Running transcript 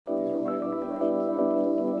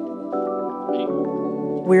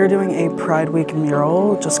We are doing a Pride Week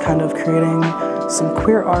mural, just kind of creating some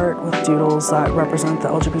queer art with doodles that represent the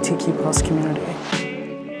LGBTQ+ community.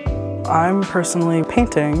 I'm personally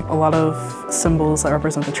painting a lot of symbols that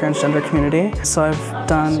represent the transgender community. So I've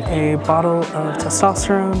done a bottle of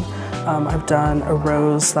testosterone, I've done a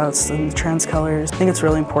rose that's in trans colors. I think it's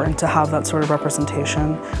really important to have that sort of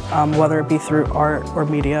representation, whether it be through art or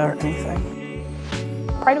media or anything.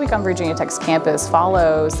 Pride Week on Virginia Tech's campus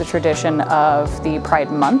follows the tradition of the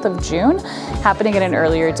Pride Month of June, happening at an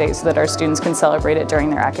earlier date so that our students can celebrate it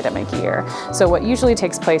during their academic year. So what usually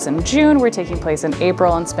takes place in June, we're taking place in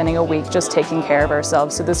April and spending a week just taking care of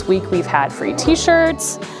ourselves. So this week we've had free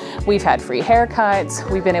t-shirts, we've had free haircuts,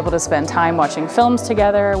 we've been able to spend time watching films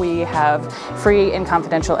together, we have free and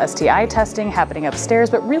confidential STI testing happening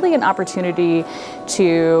upstairs, but really an opportunity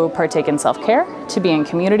to partake in self-care, to be in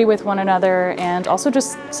community with one another, and also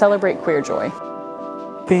just celebrate queer joy.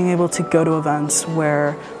 Being able to go to events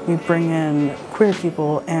where we bring in queer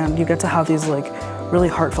people and you get to have these really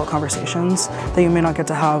heartfelt conversations that you may not get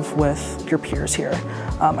to have with your peers here.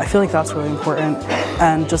 I feel like that's really important,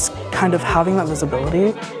 and just kind of having that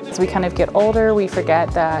visibility. As we kind of get older, we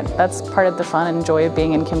forget that that's part of the fun and joy of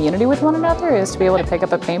being in community with one another, is to be able to pick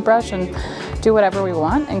up a paintbrush and do whatever we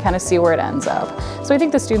want and kind of see where it ends up. So I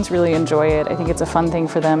think the students really enjoy it. I think it's a fun thing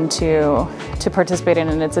for them to participate in,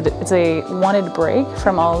 and it's a wanted break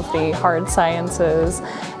from all of the hard sciences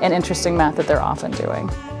and interesting math that they're often doing.